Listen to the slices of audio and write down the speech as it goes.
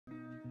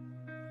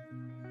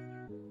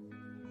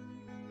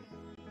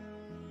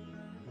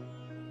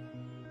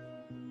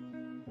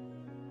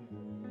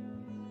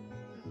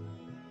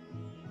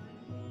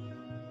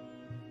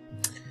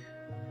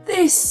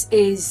This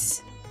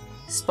is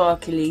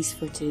SparkieLee's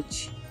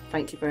footage.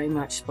 Thank you very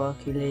much,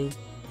 SparkieLee.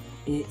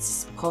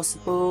 It's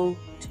possible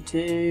to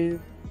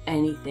do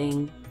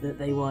anything that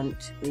they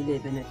want. We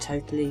live in a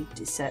totally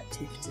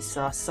deceptive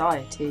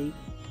society.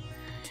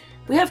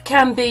 We have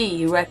Can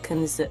Be, who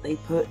reckons that they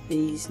put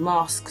these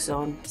masks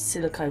on,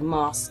 silicone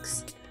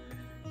masks.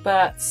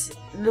 But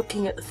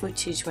looking at the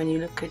footage, when you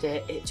look at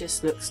it, it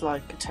just looks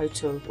like a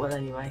total, well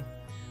anyway,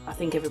 I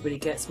think everybody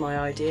gets my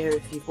idea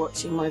if you're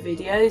watching my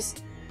videos.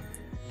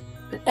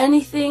 But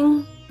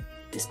anything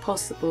is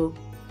possible.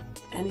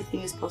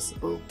 Anything is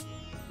possible.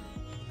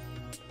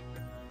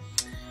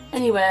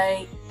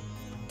 Anyway,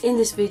 in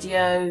this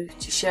video,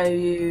 to show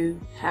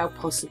you how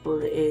possible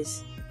it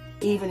is,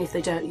 even if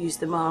they don't use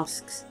the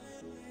masks.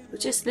 We're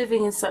just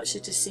living in such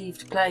a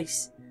deceived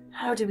place.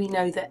 How do we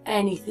know that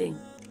anything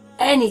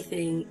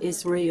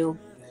is real?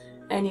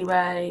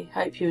 Anyway,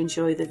 hope you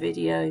enjoy the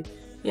video.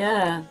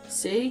 Yeah,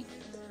 see?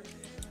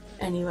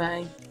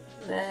 Anyway,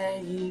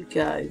 there you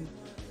go.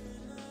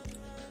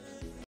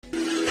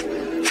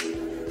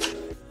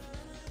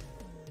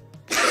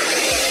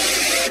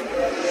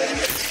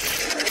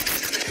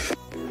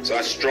 So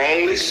I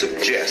strongly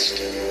suggest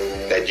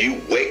that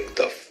you wake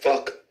the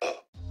fuck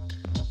up.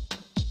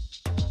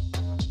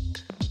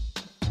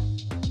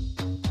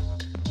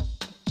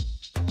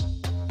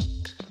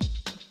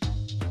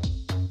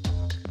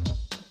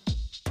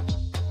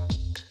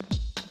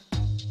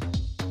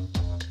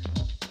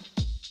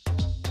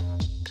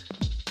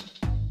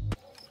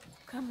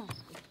 Come on.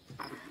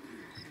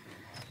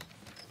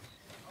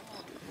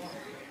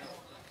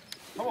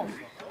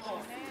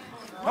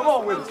 Come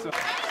on with it, sir.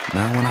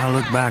 Now when I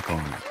look back on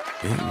it,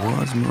 it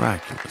was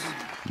miraculous.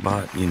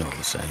 But you know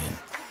the saying,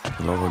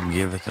 the Lord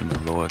giveth and the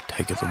Lord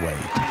taketh away. Go in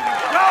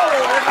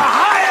the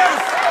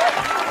highest!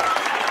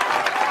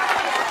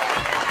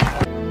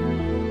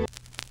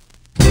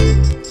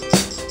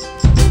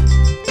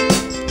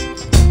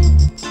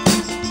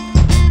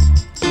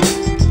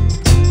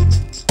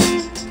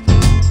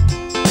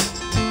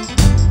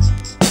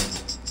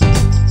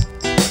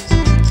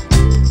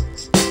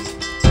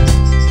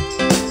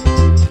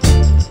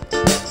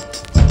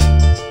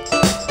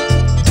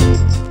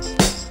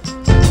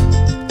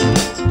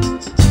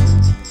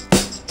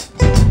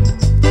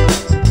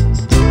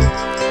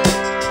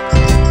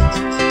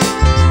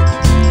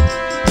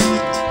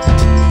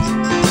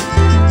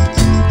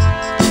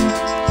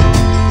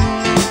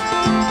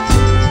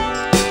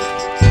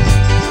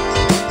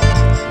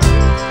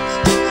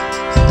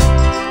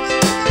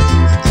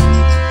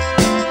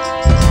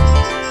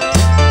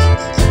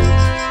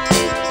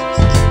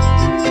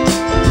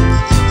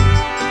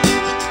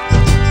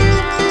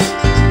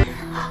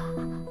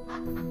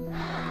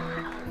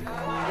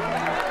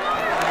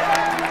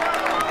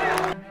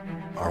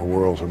 Our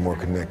worlds are more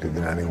connected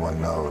than anyone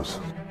knows.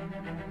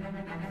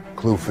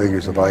 Clue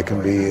figures if I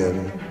can be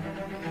in.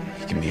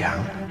 He can be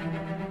how?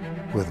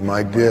 With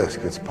my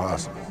disc, it's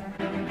possible.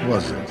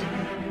 Was it?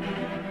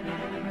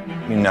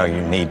 You know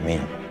you need me.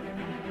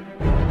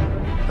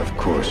 Of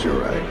course you're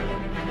right.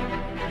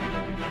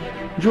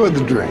 Enjoy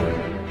the drink.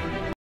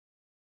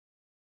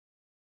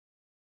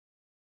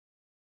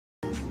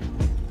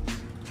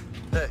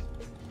 Hey,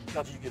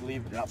 thought you could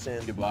leave without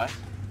saying goodbye.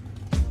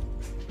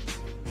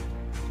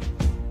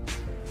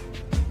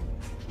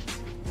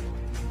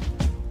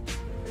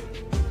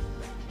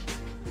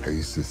 I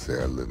used to say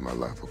I lived my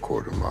life a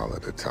quarter mile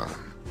at a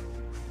time.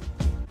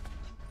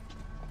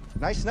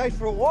 Nice night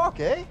for a walk,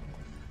 eh?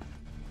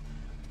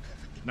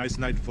 Nice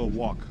night for a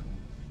walk.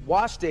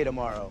 Wash day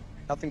tomorrow.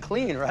 Nothing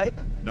clean, right?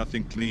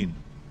 Nothing clean.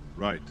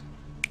 Right.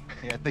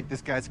 Yeah, I think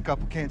this guy's a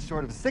couple cans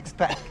short of a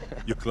six-pack.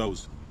 Your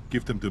clothes.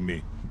 Give them to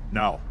me.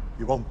 Now.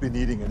 You won't be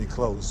needing any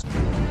clothes.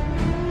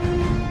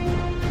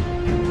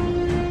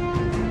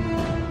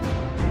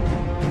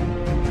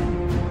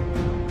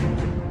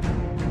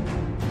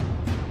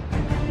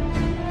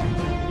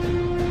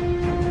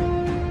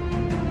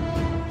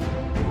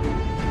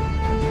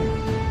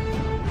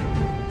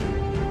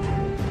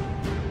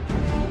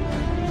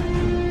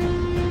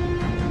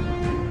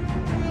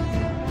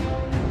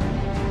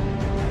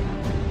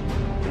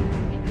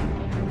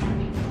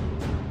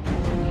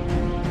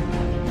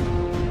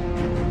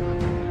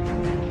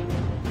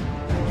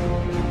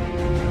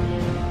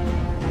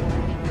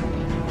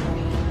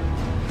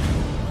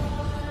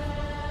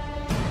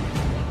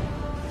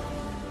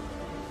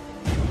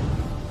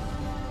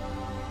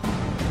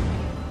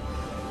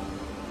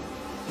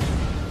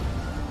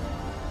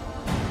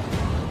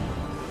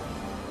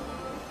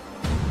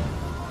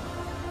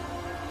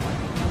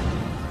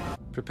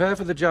 Prepare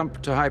for the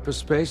jump to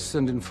hyperspace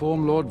and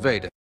inform Lord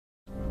Vader.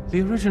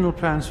 The original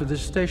plans for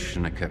this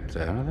station are kept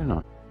there, are they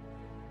not?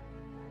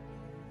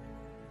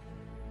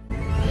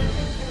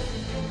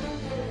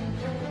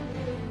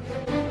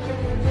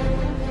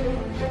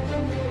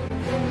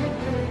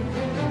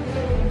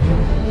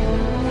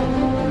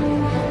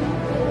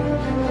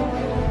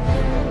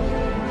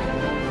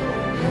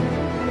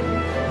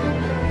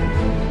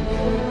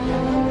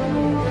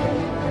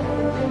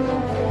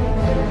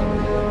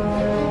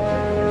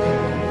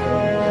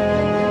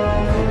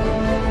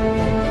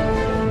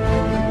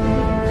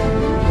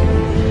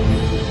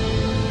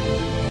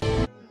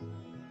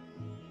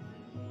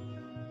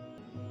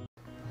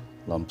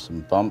 lumps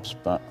and bumps,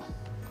 but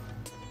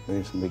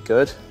reasonably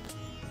good.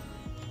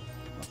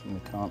 Nothing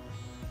we can't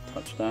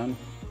touch down.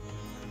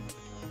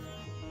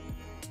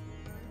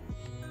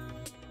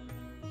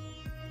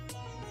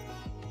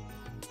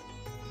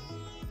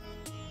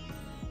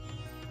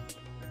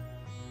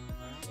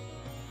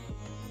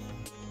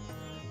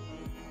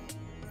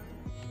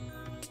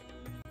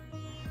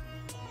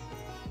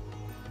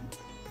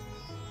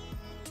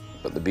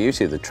 But the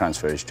beauty of the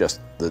transfer is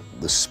just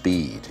the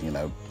speed, you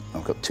know.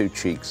 I've got two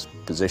cheeks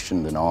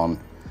positioned and on,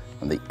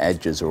 and the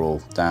edges are all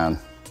down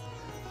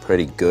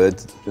pretty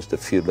good. Just a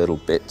few little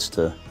bits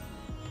to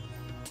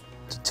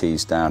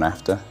tease down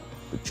after,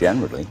 but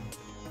generally,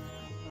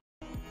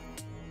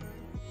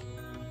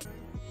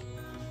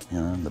 you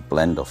know, the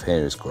blend off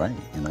here is great.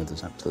 You know,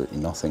 there's absolutely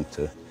nothing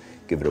to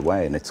give it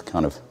away, and it's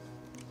kind of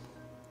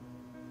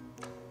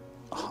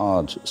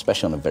hard,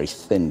 especially on a very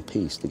thin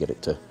piece, to get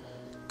it to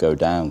go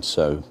down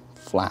so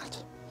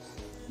flat.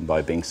 And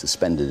by being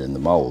suspended in the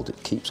mold,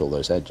 it keeps all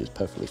those edges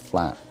perfectly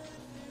flat.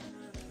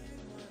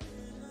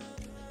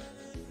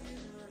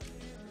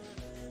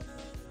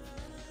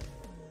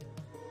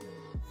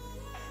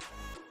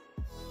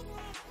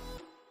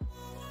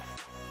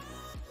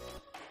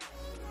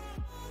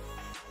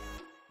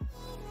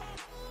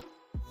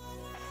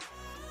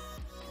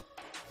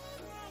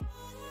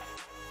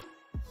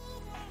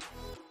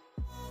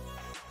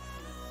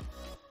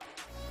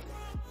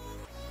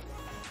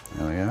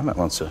 There we go, that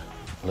one's a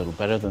little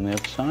better than the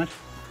other side.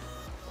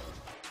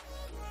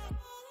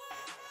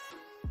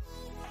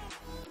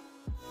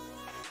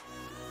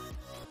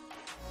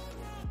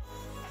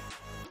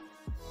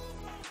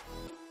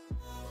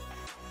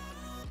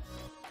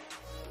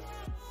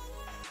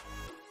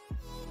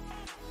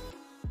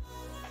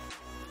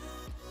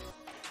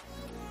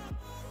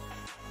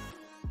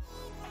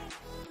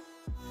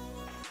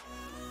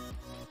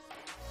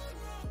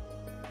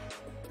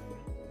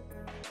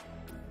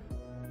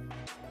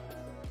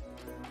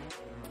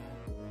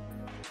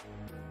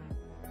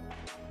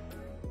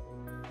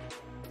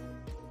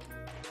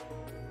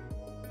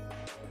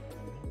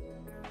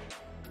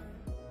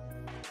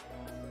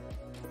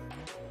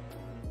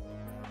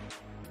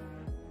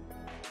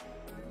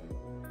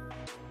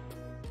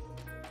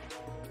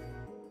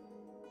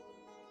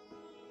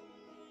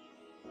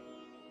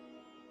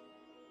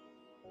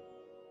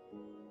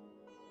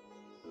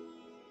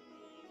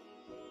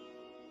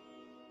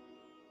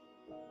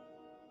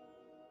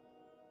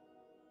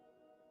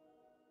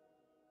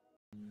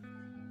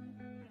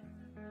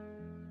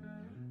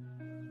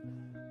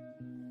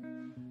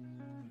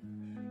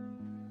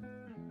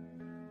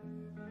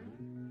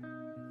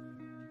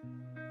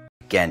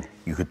 Again,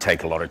 you could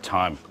take a lot of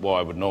time. What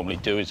I would normally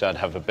do is I'd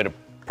have a bit of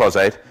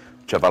prosade,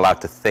 which I've allowed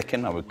to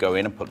thicken. I would go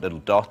in and put little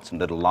dots and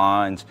little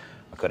lines.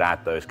 I could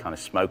add those kind of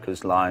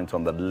smoker's lines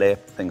on the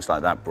lip, things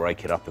like that,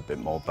 break it up a bit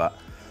more. But,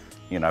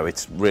 you know,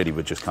 it's really,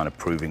 we're just kind of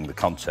proving the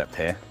concept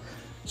here.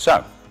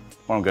 So,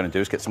 what I'm going to do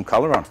is get some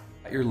color on.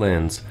 Your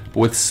lens,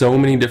 with so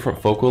many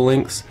different focal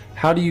lengths,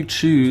 how do you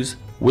choose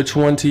which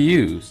one to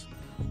use?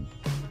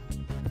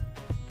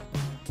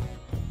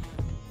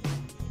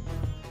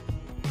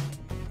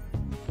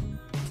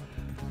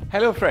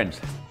 Hello friends,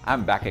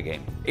 I'm back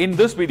again. In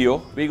this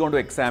video, we're going to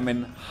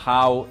examine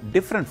how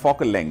different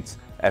focal lengths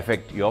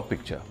affect your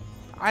picture.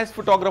 As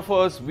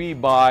photographers, we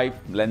buy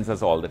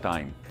lenses all the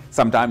time.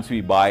 Sometimes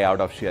we buy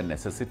out of sheer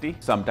necessity.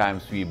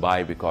 Sometimes we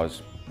buy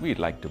because we'd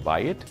like to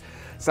buy it.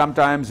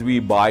 Sometimes we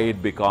buy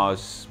it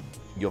because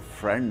your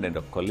friend and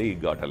a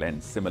colleague got a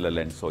lens, similar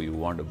lens, so you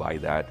want to buy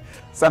that.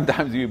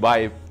 Sometimes we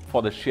buy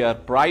for the sheer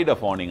pride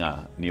of owning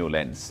a new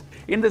lens.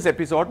 In this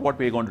episode, what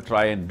we're going to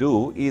try and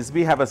do is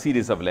we have a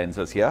series of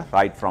lenses here,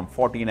 right from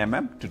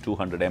 14mm to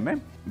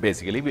 200mm.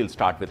 Basically, we'll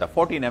start with a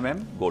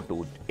 14mm, go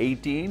to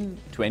 18,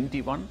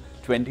 21,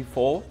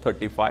 24,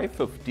 35,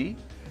 50.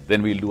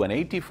 Then we'll do an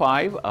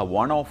 85, a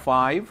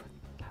 105,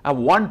 a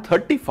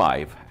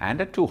 135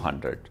 and a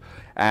 200.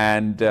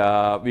 And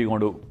we're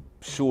going to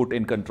shoot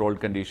in controlled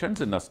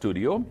conditions in a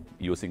studio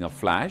using a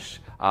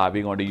flash.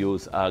 We're going to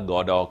use a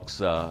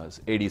Godox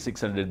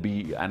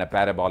 8600B and a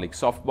parabolic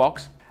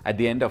softbox. At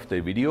the end of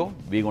the video,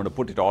 we're going to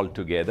put it all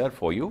together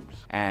for you.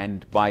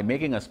 And by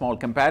making a small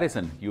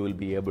comparison, you will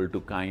be able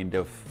to kind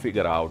of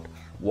figure out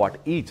what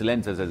each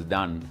lens has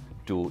done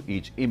to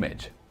each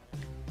image.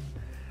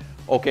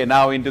 Okay,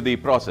 now into the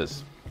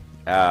process.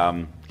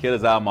 Here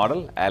is our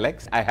model,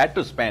 Alex. I had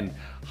to spend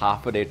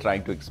half a day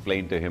trying to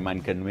explain to him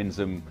and convince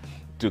him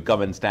to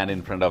come and stand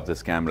in front of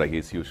this camera.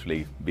 He's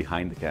usually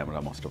behind the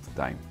camera most of the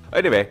time.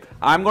 Anyway,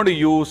 I'm going to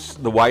use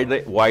the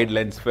wide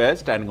lens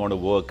first and I'm going to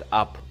work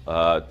up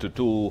to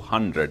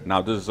 200.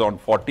 Now this is on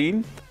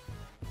 14.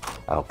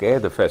 Okay,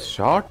 the first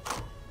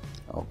shot.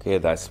 Okay,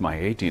 that's my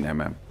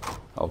 18mm.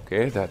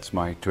 Okay, that's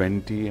my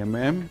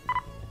 20mm.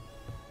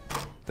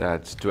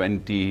 That's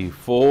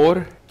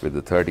 24 with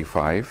the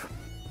 35.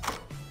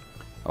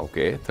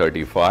 Okay,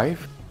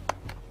 35.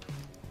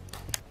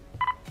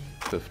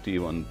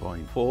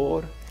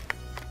 51.4,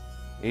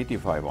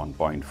 85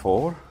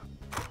 1.4,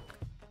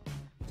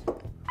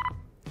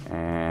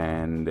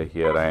 and and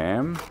here I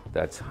am.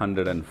 That's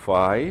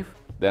 105.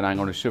 Then I'm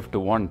going to shift to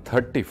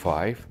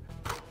 135,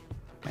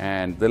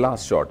 and the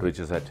last shot, which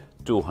is at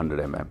 200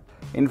 mm.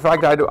 In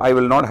fact, I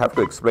will not have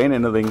to explain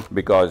anything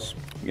because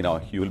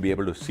you will be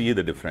able to see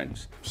the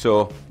difference.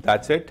 So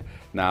that's it.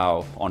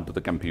 Now onto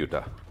the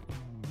computer.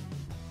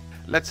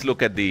 Let's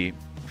look at the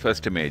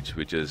first image,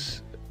 which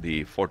is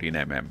the 14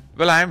 mm.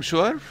 Well, I am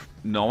sure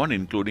no one,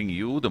 including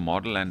you, the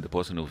model, and the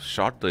person who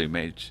shot the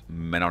image,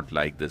 may not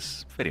like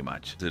this very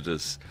much. It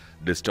is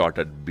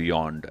distorted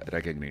beyond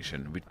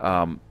recognition.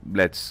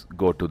 Let's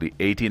go to the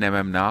 18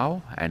 mm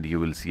now, and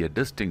you will see a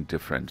distinct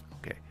difference.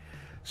 Okay.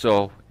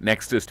 So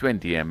next is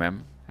 20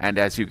 mm, and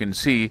as you can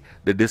see,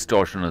 the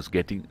distortion is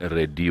getting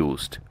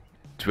reduced.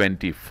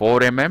 24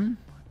 mm,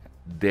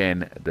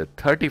 then the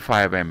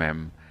 35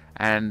 mm,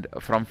 and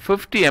from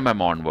 50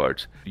 mm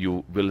onwards,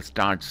 you will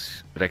start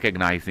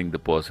recognizing the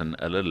person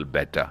a little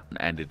better,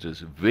 and it is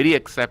very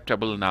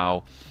acceptable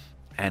now.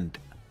 And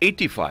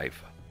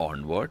 85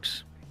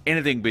 onwards,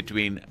 anything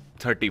between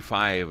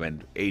 35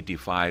 and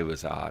 85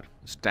 is our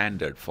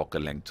standard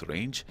focal length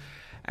range,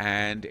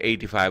 and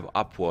 85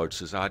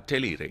 upwards is our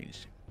tele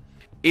range.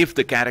 If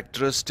the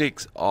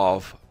characteristics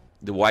of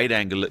the wide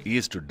angle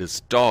is to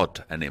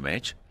distort an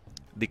image,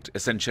 the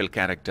essential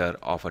character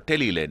of a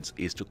tele lens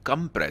is to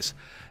compress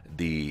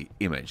the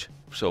image.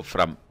 So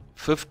from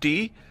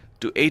 50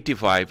 to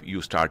 85,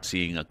 you start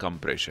seeing a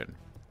compression.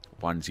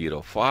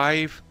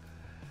 105,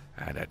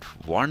 and at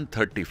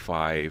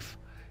 135,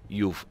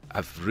 you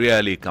have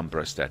really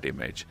compressed that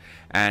image.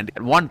 And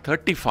at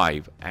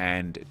 135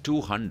 and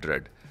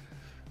 200,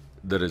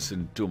 there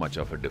isn't too much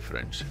of a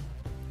difference.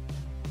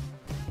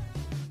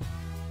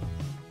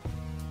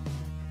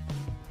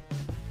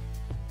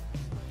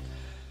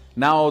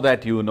 Now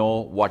that you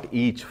know what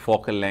each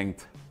focal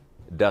length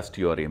does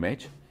to your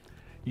image,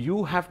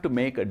 you have to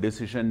make a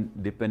decision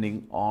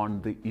depending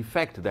on the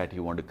effect that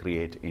you want to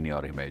create in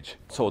your image.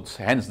 So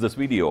hence this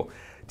video,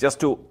 just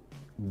to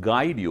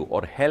guide you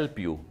or help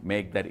you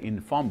make that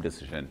informed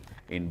decision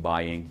in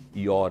buying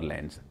your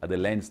lens, the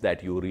lens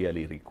that you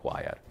really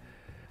require.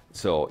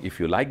 So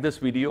if you like this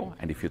video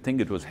and if you think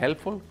it was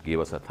helpful, give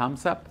us a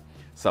thumbs up,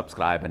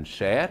 subscribe and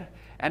share.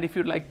 And if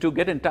you'd like to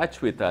get in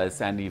touch with us,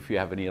 and if you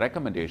have any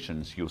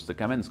recommendations, use the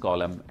comments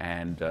column,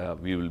 and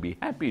we will be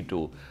happy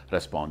to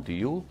respond to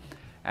you.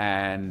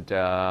 And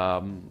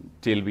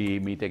till we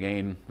meet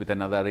again with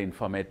another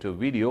informative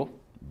video,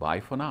 bye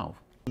for now.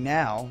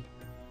 Now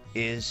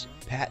is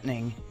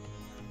patenting,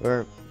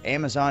 or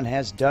Amazon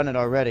has done it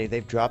already.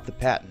 They've dropped the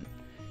patent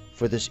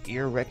for this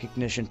ear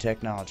recognition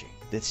technology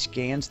that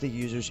scans the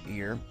user's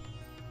ear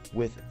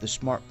with the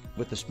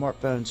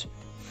smartphone's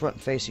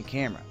front-facing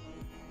camera.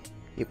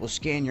 It will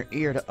scan your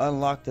ear to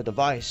unlock the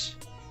device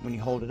when you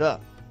hold it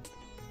up.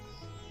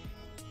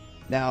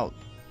 Now,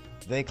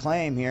 they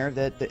claim here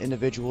that the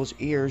individual's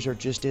ears are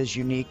just as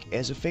unique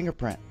as a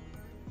fingerprint.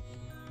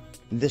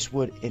 This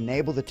would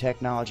enable the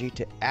technology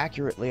to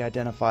accurately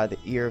identify the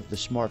ear of the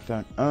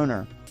smartphone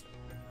owner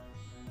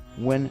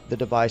when the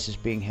device is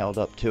being held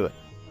up to it.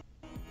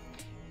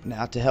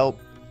 Now, to help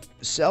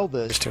sell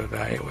this, to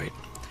evaluate,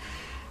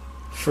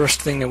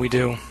 first thing that we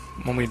do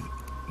when we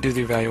do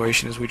the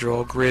evaluation is we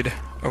draw a grid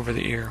over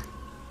the ear.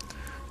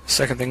 The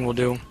second thing we'll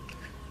do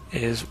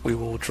is we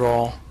will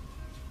draw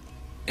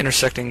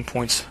intersecting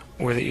points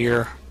where the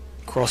ear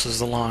crosses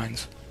the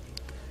lines.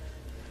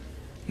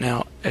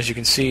 Now, as you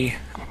can see,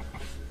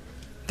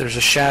 there's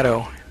a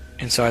shadow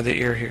inside the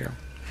ear here.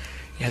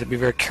 You have to be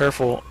very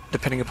careful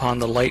depending upon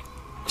the light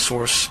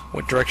source,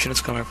 what direction it's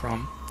coming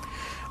from.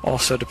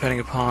 Also depending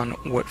upon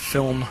what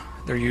film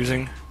they're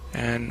using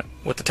and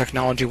what the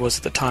technology was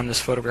at the time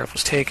this photograph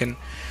was taken,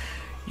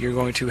 you're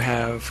going to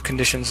have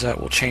conditions that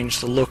will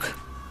change the look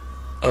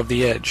of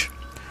the edge.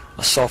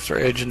 A softer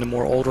edge in the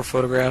more older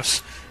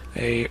photographs,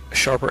 a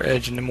sharper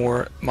edge in the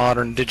more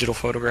modern digital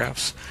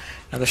photographs.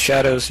 Now the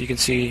shadows, you can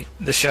see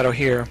this shadow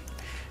here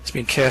is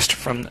being cast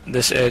from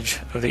this edge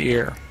of the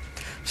ear.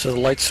 So the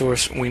light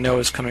source we know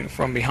is coming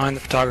from behind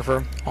the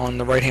photographer on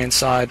the right hand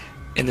side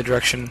in the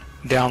direction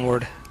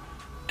downward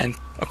and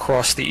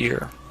across the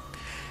ear.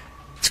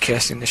 It's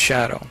casting the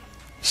shadow.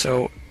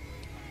 So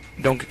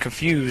don't get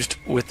confused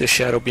with this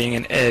shadow being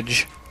an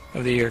edge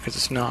of the ear, because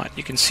it's not.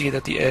 You can see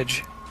that the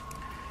edge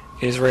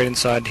is right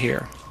inside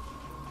here.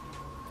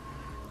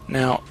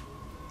 Now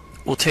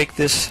we'll take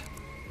this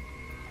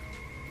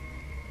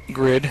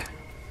grid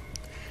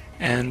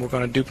and we're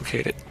going to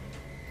duplicate it.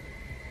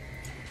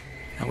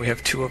 Now we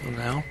have two of them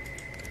now.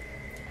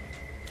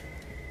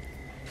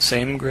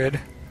 Same grid,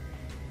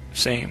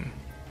 same.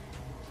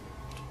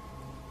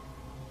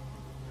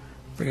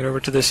 Bring it over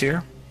to this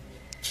ear.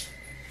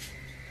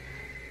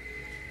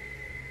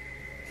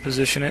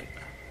 Position it.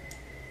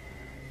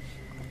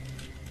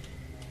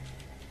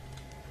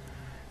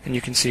 And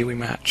you can see we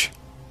match.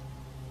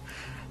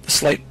 The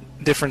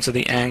slight difference of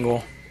the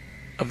angle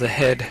of the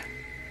head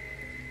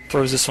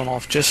throws this one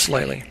off just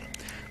slightly,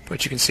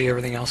 but you can see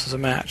everything else is a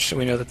match, so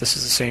we know that this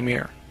is the same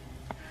ear.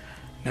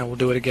 Now we'll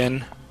do it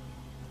again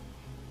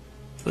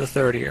for the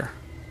third ear.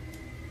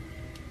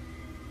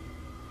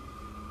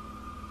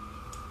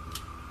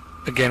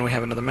 again we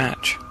have another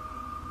match.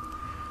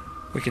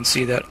 We can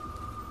see that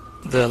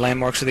the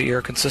landmarks of the ear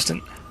are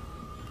consistent,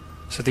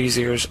 so these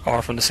ears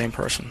are from the same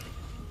person.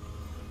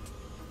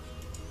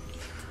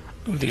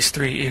 Of these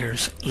 3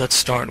 ears, let's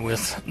start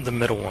with the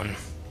middle one.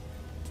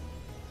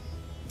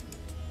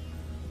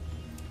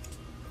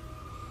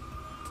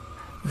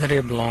 That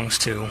ear belongs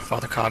to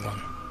Father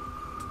Coughlin.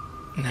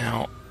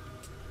 Now,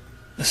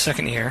 the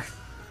second ear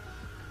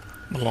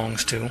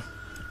belongs to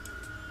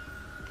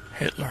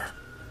Hitler.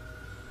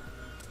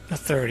 The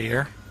third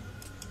ear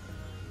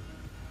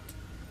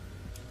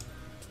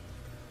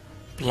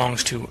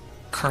belongs to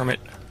Kermit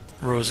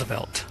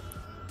Roosevelt.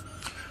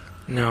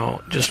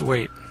 Now, just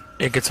wait.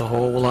 It gets a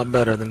whole lot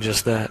better than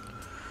just that.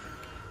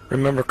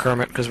 Remember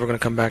Kermit, because we're going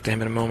to come back to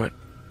him in a moment.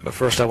 But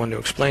first I want to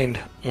explain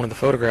one of the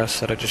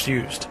photographs that I just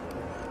used.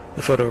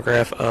 The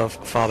photograph of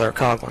Father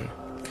Coughlin.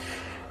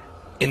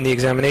 In the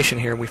examination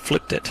here, we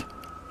flipped it.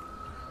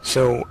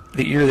 So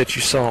the ear that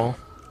you saw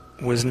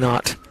was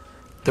not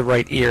the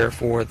right ear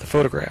for the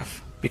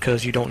photograph,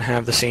 because you don't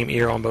have the same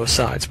ear on both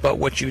sides. But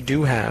what you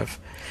do have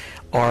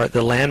are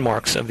the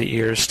landmarks of the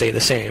ears stay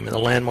the same, and the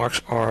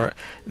landmarks are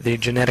the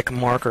genetic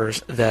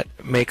markers that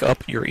make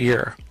up your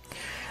ear.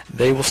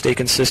 They will stay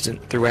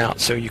consistent throughout,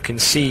 so you can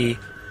see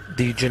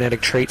the genetic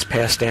traits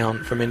passed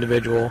down from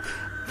individual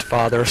to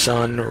father,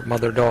 son, or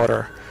mother,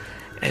 daughter,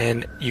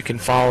 and you can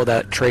follow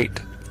that trait.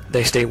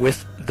 They stay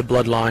with the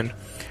bloodline.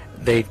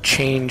 They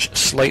change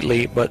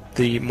slightly, but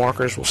the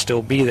markers will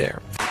still be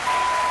there.